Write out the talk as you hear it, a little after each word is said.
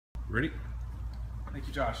Ready? Thank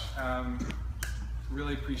you, Josh.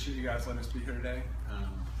 Really appreciate you guys letting us be here today.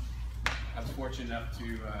 I was fortunate enough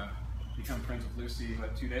to become friends with Loosey,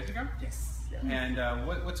 what, 2 days ago? Yes. Yeah. And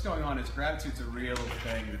what's going on is gratitude's a real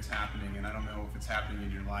thing that's happening, and I don't know if it's happening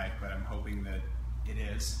in your life, but I'm hoping that it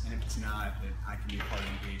is, and if it's not, that I can be a part of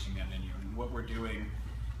engaging that in you. And what we're doing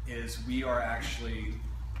is we are actually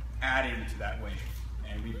adding to that wave,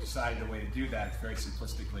 and we've decided the way to do that very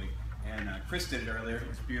simplistically. And Chris did it earlier.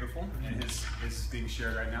 It's beautiful, and his is being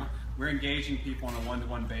shared right now. We're engaging people on a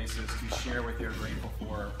one-to-one basis to share what they're grateful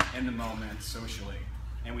for in the moment socially.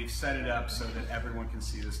 And we've set it up so that everyone can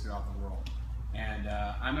see this throughout the world. And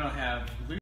I'm going to have